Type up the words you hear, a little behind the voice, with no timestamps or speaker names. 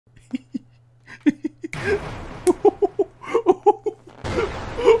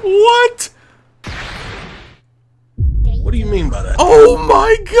What? What do you mean by that? Oh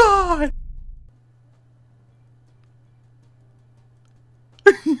my god!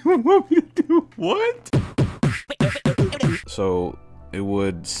 You want me to do what? So, it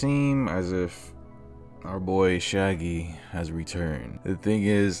would seem as if our boy Shaggy has returned. The thing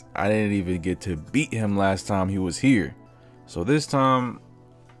is, I didn't even get to beat him last time he was here. So this time,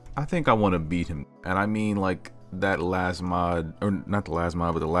 I think I want to beat him. And I mean like that last mod, or not the last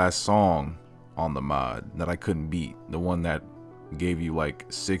mod, but the last song on the mod that I couldn't beat. The one that gave you like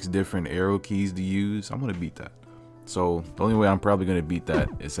 6 different arrow keys to use. I'm gonna beat that. So the only way I'm probably gonna beat that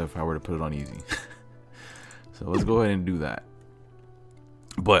is if I were to put it on easy. So let's go ahead and do that.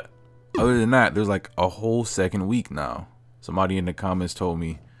 But other than that, there's like a whole second week now. Somebody in the comments told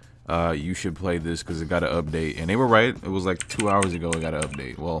me you should play this because it got an update, and they were right. It was like 2 hours ago it got an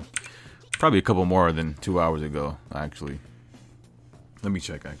update. Well, probably a couple more than 2 hours ago, actually. Let me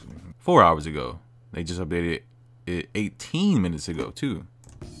check, actually. 4 hours ago. They just updated it 18 minutes ago, too.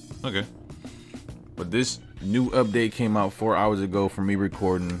 Okay. But this new update came out 4 hours ago for me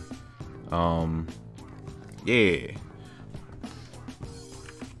recording. Yeah.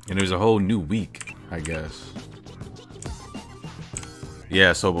 And there's a whole new week, I guess.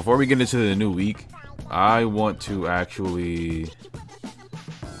 Yeah, so before we get into the new week, I want to actually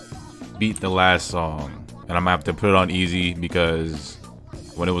beat the last song. And I'm gonna have to put it on easy because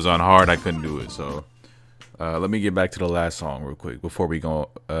when it was on hard, I couldn't do it. So let me get back to the last song real quick before we go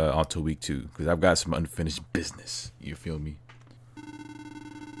on to week 2. Because I've got some unfinished business. You feel me?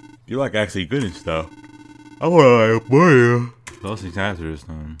 You're like actually good and stuff. I wanna like play you. Lost these answers this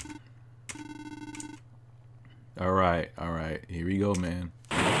time. Alright, here we go, man.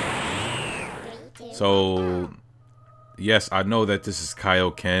 So yes, I know that this is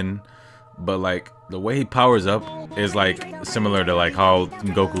Kaioken, but like the way he powers up is like similar to like how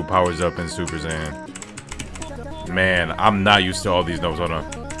Goku powers up in Super Saiyan. Man, I'm not used to all these notes. Hold on.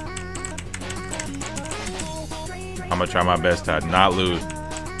 I'm gonna try my best to not lose.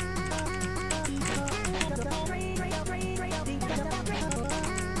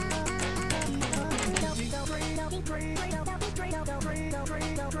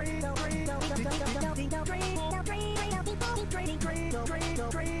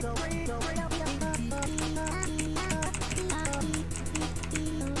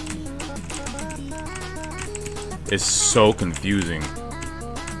 It's so confusing.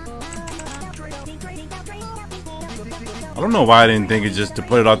 I don't know why I didn't think it just to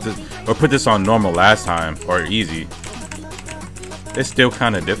put it out this or put this on normal last time or easy. It's still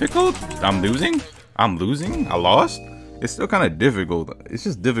kind of difficult. I'm losing. I lost. It's still kind of difficult. It's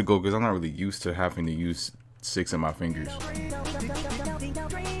just difficult because I'm not really used to having to use 6 of my fingers.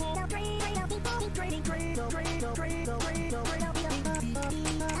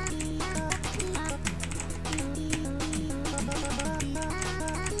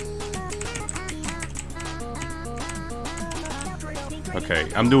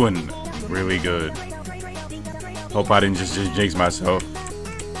 Okay, I'm doing really good. Hope I didn't just jinx myself.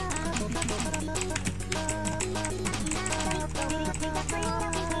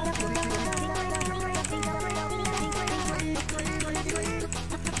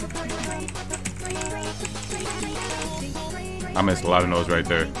 I missed a lot of notes right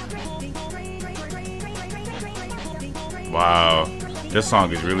there. Wow, this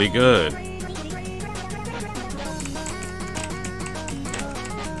song is really good.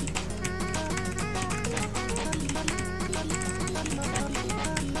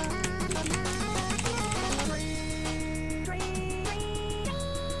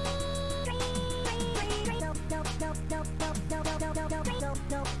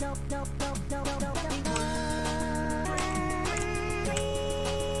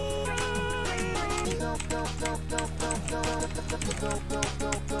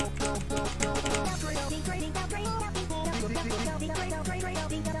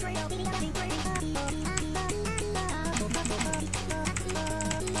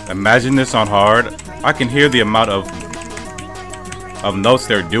 Imagine this on hard. I can hear the amount of notes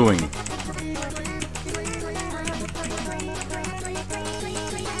they're doing.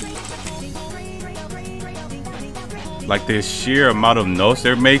 Like the sheer amount of notes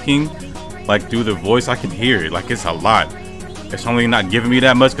they're making, like through the voice, I can hear it. Like it's a lot. It's only not giving me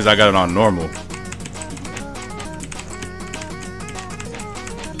that much because I got it on normal.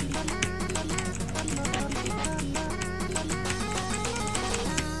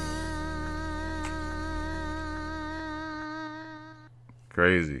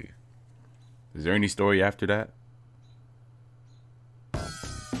 Crazy. Is there any story after that?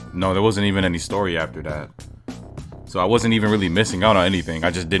 No, there wasn't even any story after that. So I wasn't even really missing out on anything.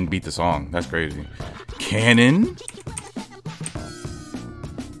 I just didn't beat the song. That's crazy. Canon?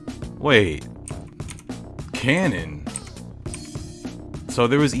 Wait. Canon? So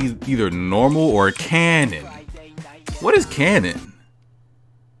there was either normal or canon. What is canon?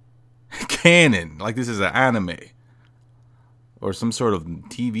 Canon. Like this is an anime. Or some sort of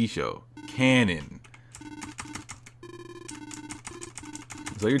TV show. Canon.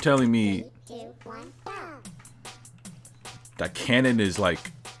 So you're telling me that Canon is like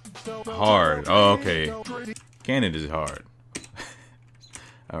hard. Oh, okay. Canon is hard.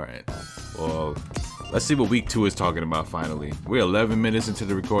 Alright. Well, let's see what week 2 is talking about finally. We're 11 minutes into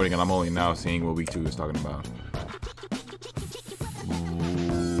the recording and I'm only now seeing what week 2 is talking about.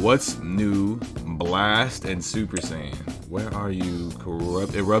 What's new? Blast and Super Saiyan. Where are you?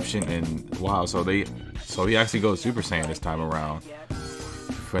 Corrupt Eruption and wow, so he actually goes Super Saiyan this time around.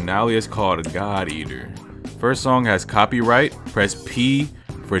 Finale is called God Eater. First song has copyright. Press P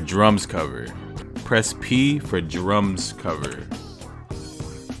for drums cover. Press P for drums cover.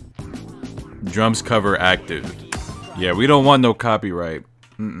 Drums cover active. Yeah, we don't want no copyright.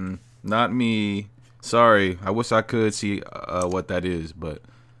 Not me. Sorry. I wish I could see what that is, but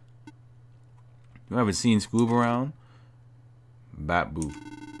you haven't seen Scoob around? Bat Boop.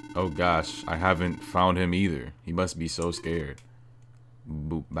 Oh gosh, I haven't found him either. He must be so scared.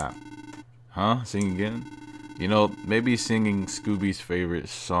 Boop bap. Huh? Sing again? You know, maybe singing Scooby's favorite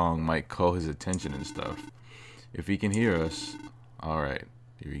song might call his attention and stuff. If he can hear us. Alright,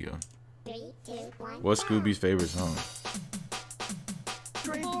 here we go. 3, 2, 1. What's Scooby's favorite song?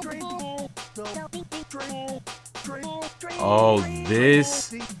 Oh,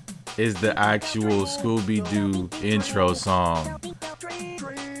 this is the actual Scooby-Doo intro song.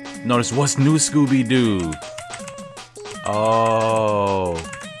 Notice what's new Scooby-Doo? Oh.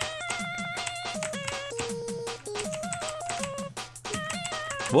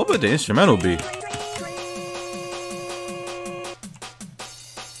 What would the instrumental be?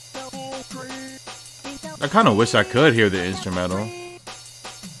 I kind of wish I could hear the instrumental.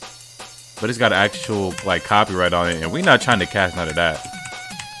 But it's got actual like copyright on it and we're not trying to catch none of that.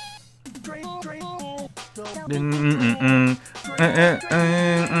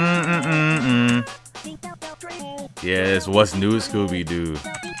 Yes, what's new Scooby-Doo?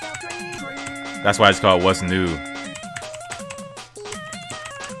 That's why it's called What's New.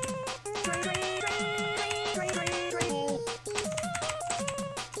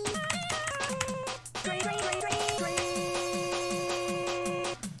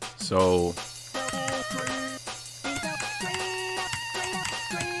 So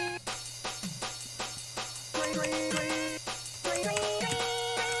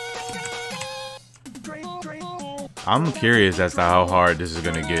I'm curious as to how hard this is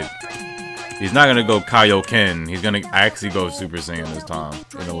gonna get. He's not gonna go Kaioken. He's gonna actually go Super Saiyan this time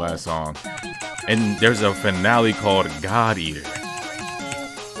in the last song. And there's a finale called God Eater.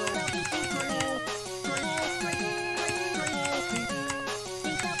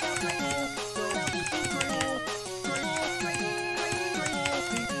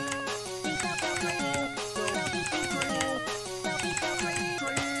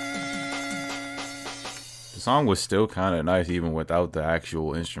 The song was still kind of nice even without the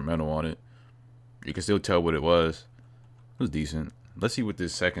actual instrumental on it. You can still tell what it was. It was decent. Let's see what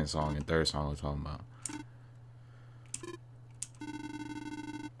this second song and third song are talking about.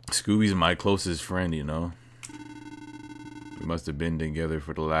 Scooby's my closest friend, you know. We must have been together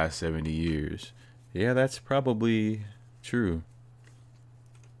for the last 70 years. Yeah, that's probably true.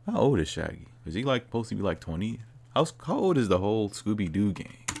 How old is Shaggy? Is he like supposed to be like 20? How old is the whole Scooby-Doo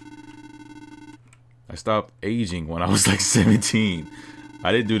gang? I stopped aging when I was like 17.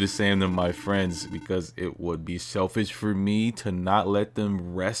 I didn't do the same to my friends because it would be selfish for me to not let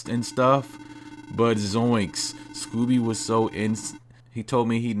them rest and stuff. But zoinks, Scooby was so he told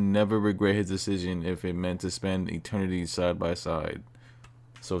me he'd never regret his decision if it meant to spend eternity side by side.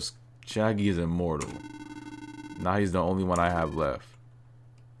 So Shaggy is immortal. Now he's the only one I have left.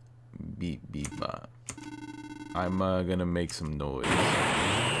 Beep beep bop. I'm gonna make some noise.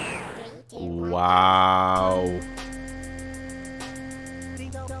 Wow.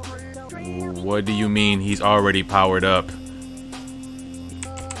 What do you mean he's already powered up?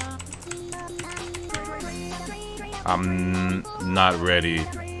 I'm not ready.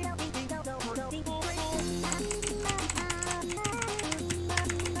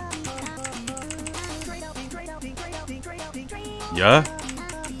 Yeah?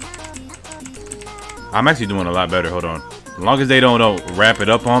 I'm actually doing a lot better. Hold on. As long as they don't wrap it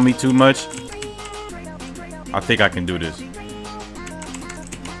up on me too much, I think I can do this.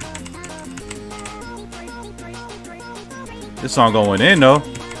 This song going in though.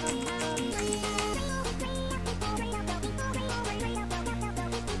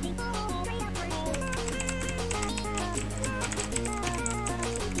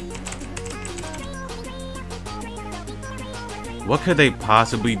 What could they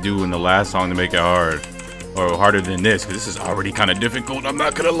possibly do in the last song to make it hard? Or harder than this? Because this is already kind of difficult, I'm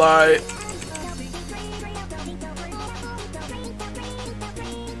not gonna lie.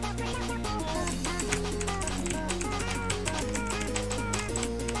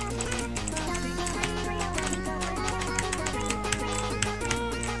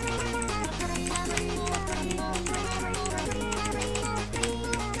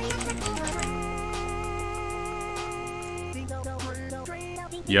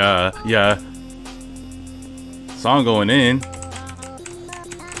 Yeah. Song going in.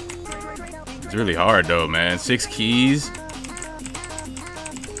 It's really hard though, man. 6 keys.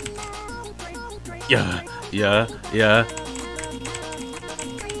 Yeah.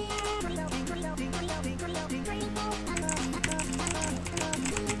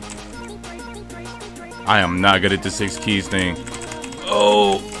 I am not good at the 6 keys thing.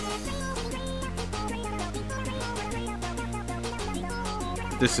 Oh.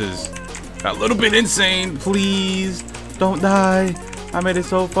 This is a little bit insane. Please don't die. I made it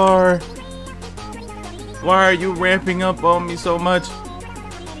so far. Why are you ramping up on me so much?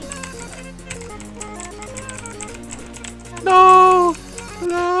 No,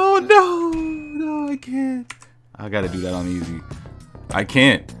 I can't. I gotta do that on easy. I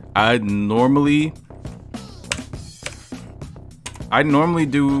can't. I normally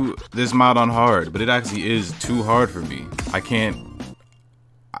do this mod on hard, but it actually is too hard for me. I can't.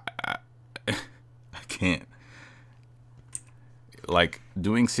 Like,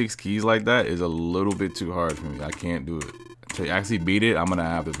 doing 6 keys like that is a little bit too hard for me. I can't do it. To actually beat it, I'm gonna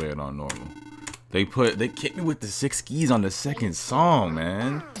have to play it on normal. They kicked me with the 6 keys on the second song,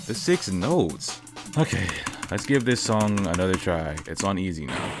 man. The 6 notes. Okay, let's give this song another try. It's on easy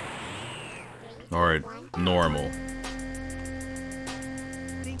now. Or normal.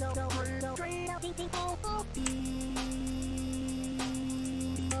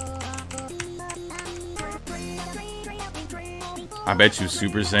 I bet you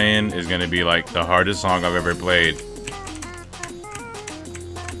Super Saiyan is gonna be like the hardest song I've ever played.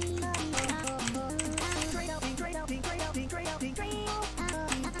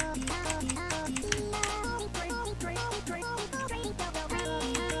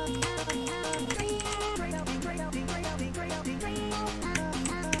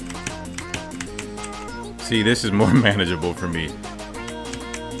 See, this is more manageable for me.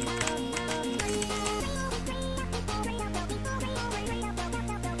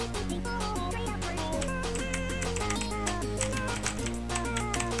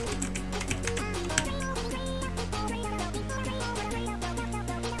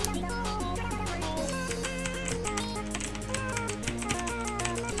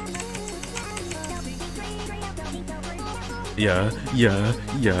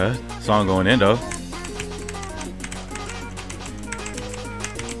 Yeah. Song going in though.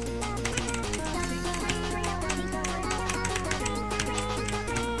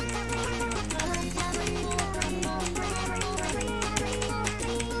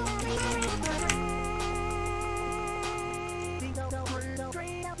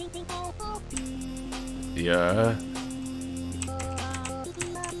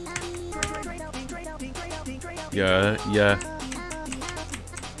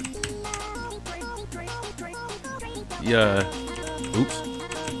 Yeah. Oops.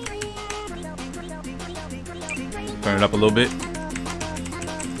 Turn it up a little bit.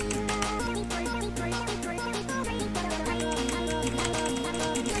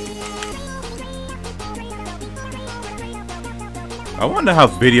 I wonder how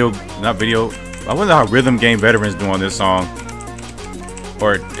I wonder how rhythm game veterans do on this song.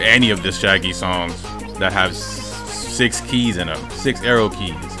 Or any of the Shaggy songs that have 6 keys in them. 6 arrow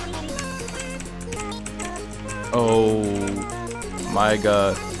keys. Oh my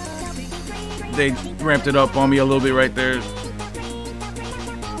god. They ramped it up on me a little bit right there.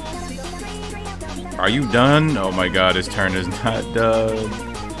 Are you done? Oh my god, his turn is not done.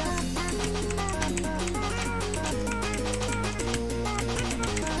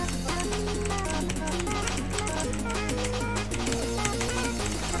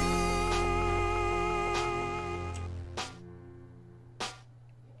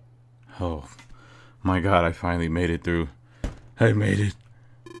 Oh my god, I finally made it through. I made it.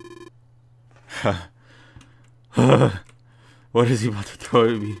 What is he about to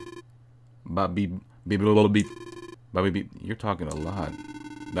throw at me? Bobby, you're talking a lot.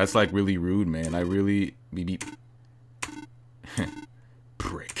 That's like really rude, man. I really,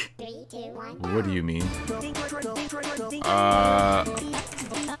 What do you mean?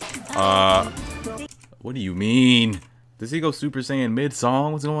 What do you mean? Does he go Super Saiyan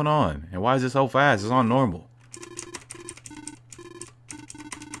mid-song? What's going on? And why is it so fast? It's on normal.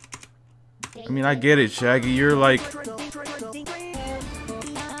 I mean, I get it, Shaggy. You're like...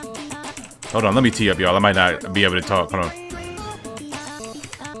 Hold on, let me tee up, y'all. I might not be able to talk. Hold on.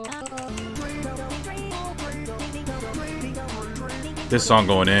 This song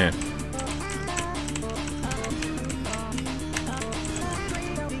going in.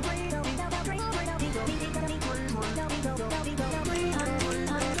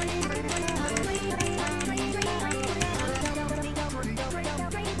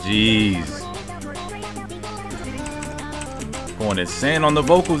 Jeez. Going insane on the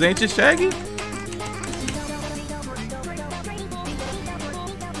vocals, ain't you, Shaggy?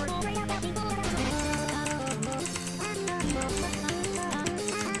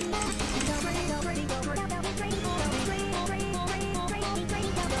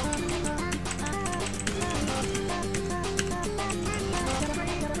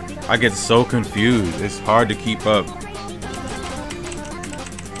 I get so confused. It's hard to keep up.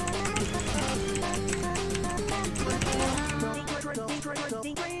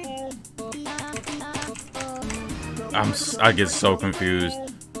 I get so confused.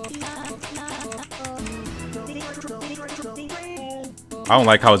 I don't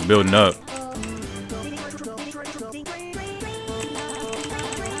like how it's building up.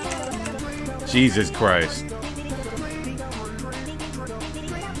 Jesus Christ.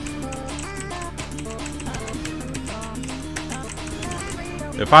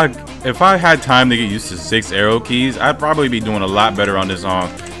 If I had time to get used to 6 arrow keys, I'd probably be doing a lot better on this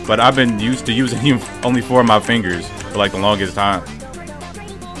song. But I've been used to using only 4 of my fingers for like the longest time.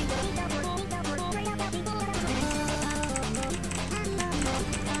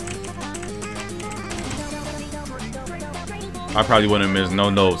 I probably wouldn't have missed no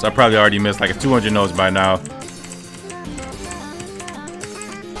notes. I probably already missed like 200 notes by now.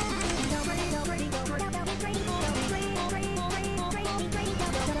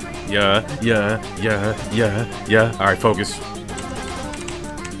 Yeah. Alright, focus.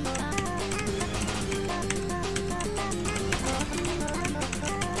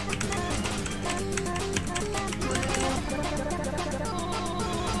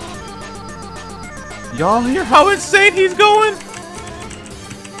 Y'all hear how insane he's going?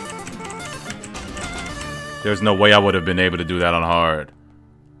 There's no way I would have been able to do that on hard.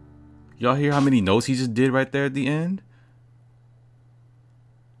 Y'all hear how many notes he just did right there at the end?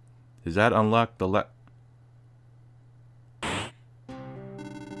 Does that unlock the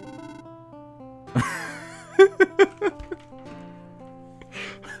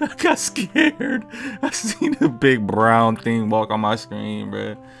I got scared. I seen a big brown thing walk on my screen,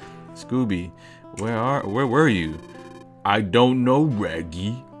 bruh. Scooby, where were you? I don't know,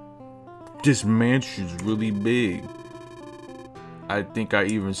 Raggy. This mansion's really big. I think I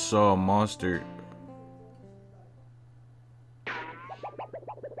even saw a monster.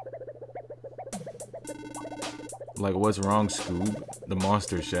 Like, what's wrong, Scoob? The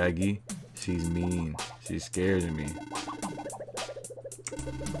monster, Shaggy. She's mean. She scares me.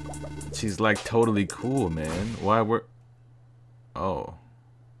 She's like totally cool, man. Why we're... Oh.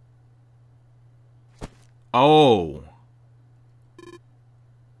 Oh.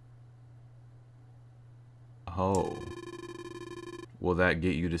 Oh. Will that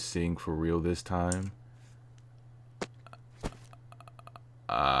get you to sing for real this time?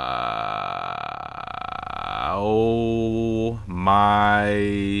 Oh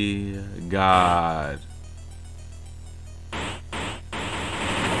my God.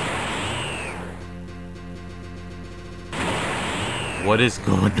 What is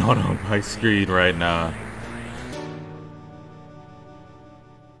going on my screen right now?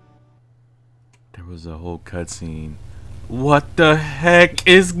 There was a whole cutscene. What the heck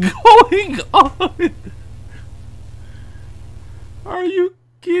is going on? Are you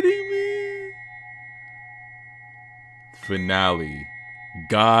kidding me? Finale.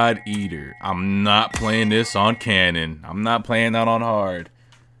 God Eater. I'm not playing this on Canon. I'm not playing that on hard.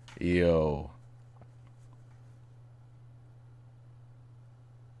 Yo.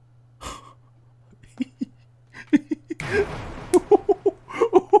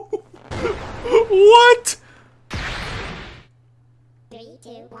 What? 3, 2,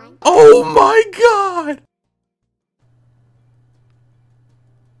 1. Oh my God!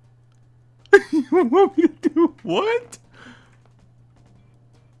 You want me to do what?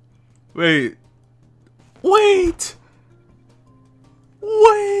 Wait. Wait!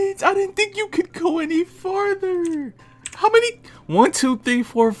 Wait! I didn't think you could go any farther! How many? 1, 2, 3,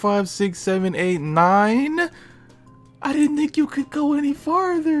 4, 5, 6, 7, 8, 9. I didn't think you could go any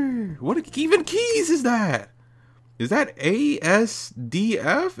farther. What even keys is that? Is that A, S, D,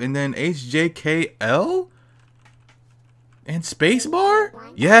 F, and then H, J, K, L? And spacebar?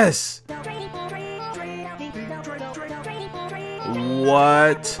 Yes.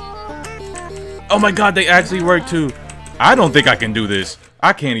 What? Oh my god, they actually work too. I don't think I can do this.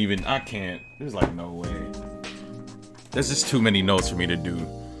 I can't. There's like no way. There's just too many notes for me to do.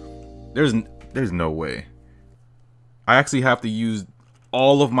 There's no way. I actually have to use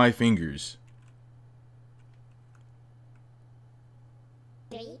all of my fingers.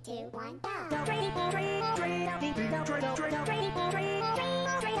 3, 2, 1, go.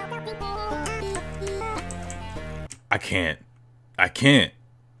 I can't.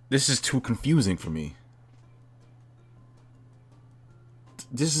 This is too confusing for me.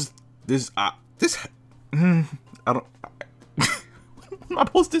 I don't. What am I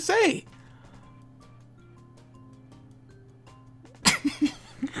supposed to say?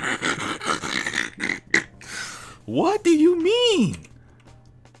 What do you mean?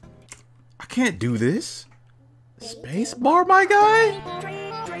 I can't do this. Space bar, my guy?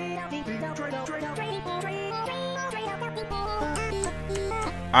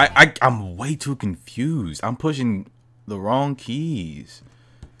 I'm way too confused. I'm pushing the wrong keys.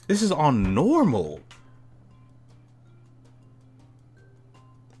 This is on normal.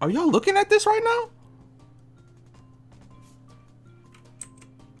 Are y'all looking at this right now?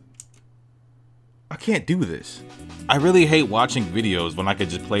 I can't do this. I really hate watching videos when I could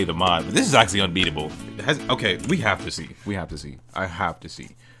just play the mod, but this is actually unbeatable. Okay, we have to see. I have to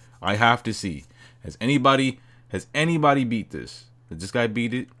see. Has anybody beat this? Did this guy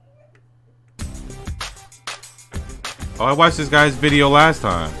beat it? Oh, I watched this guy's video last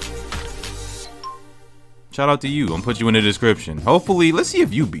time. Shout out to you. I'm gonna put you in the description. Hopefully, let's see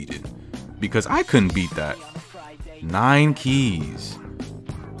if you beat it. Because I couldn't beat that. 9 keys.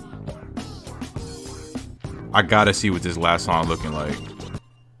 I gotta see what this last song looking like.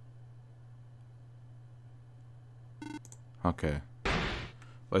 Okay.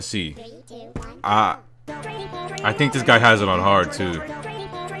 Let's see. I think this guy has it on hard too.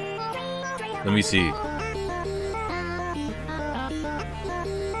 Let me see.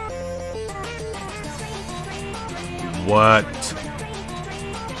 What?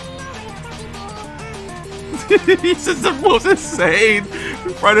 This is the most insane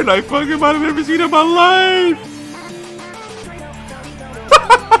Friday Night Funkin I've ever seen in my life.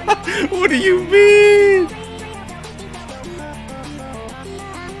 What do you mean?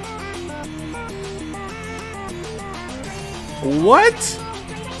 What?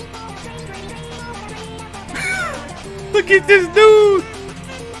 Look at this dude.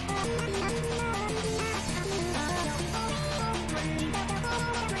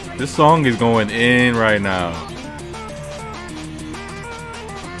 This song is going in right now.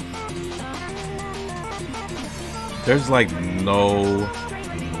 There's like no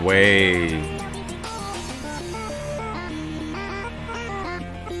way.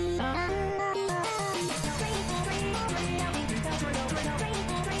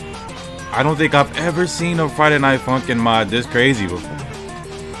 I don't think I've ever seen a Friday Night Funkin mod this crazy before.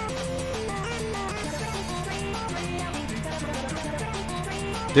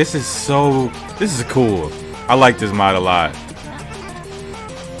 This is cool. I like this mod a lot.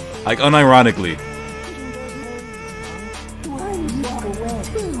 Like, unironically.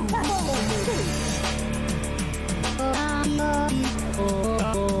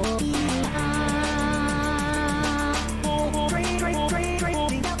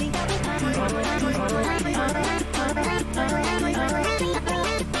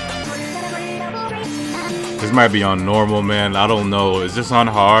 This might be on normal, man. I don't know. Is this on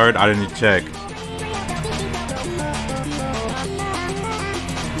hard? I didn't check.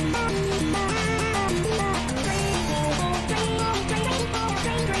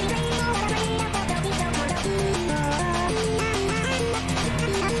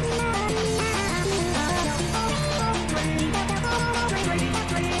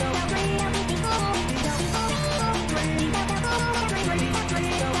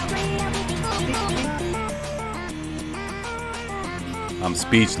 I'm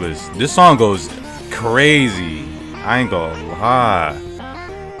speechless. This song goes crazy. I ain't gonna lie.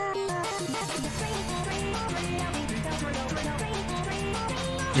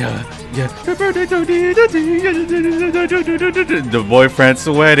 Yeah. The boyfriend's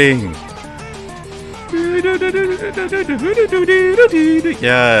wedding.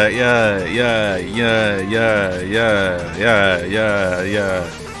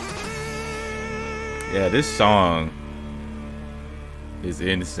 Yeah, this song. is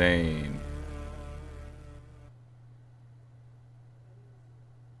insane.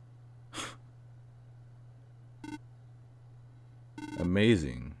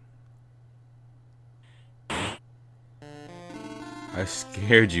 Amazing. I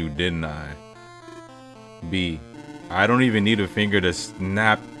scared you, didn't I? B. I don't even need a finger to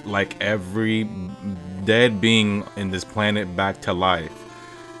snap like every dead being in this planet back to life.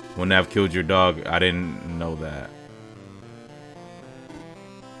 When I've killed your dog, I didn't know that.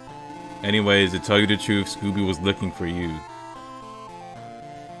 Anyways, to tell you the truth, Scooby was looking for you.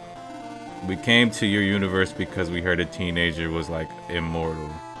 We came to your universe because we heard a teenager was like immortal.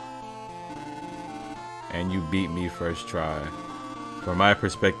 And you beat me first try. From my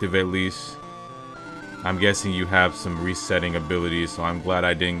perspective at least, I'm guessing you have some resetting abilities, so I'm glad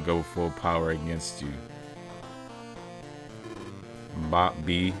I didn't go full power against you. Bot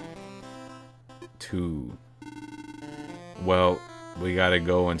B 2. Well, we gotta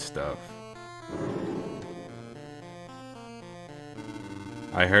go and stuff.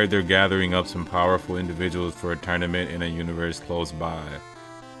 I heard they're gathering up some powerful individuals for a tournament in a universe close by.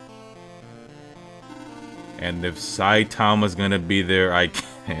 And if Saitama's gonna be there, I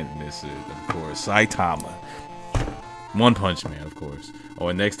can't miss it, of course. Saitama. One Punch Man, of course. Oh,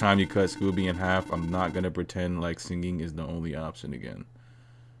 and next time you cut Scooby in half, I'm not gonna pretend like singing is the only option again.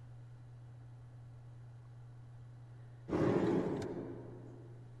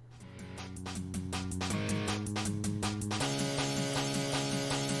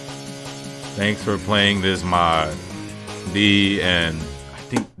 Thanks for playing this mod. The end.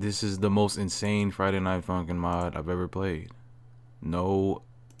 I think this is the most insane Friday Night Funkin' mod I've ever played. No,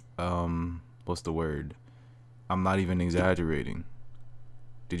 what's the word? I'm not even exaggerating.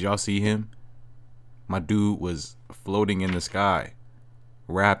 Did y'all see him? My dude was floating in the sky,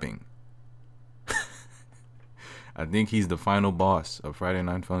 rapping. I think he's the final boss of Friday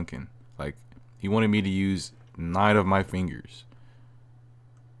Night Funkin'. Like, he wanted me to use 9 of my fingers.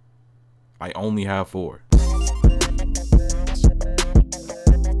 I only have 4.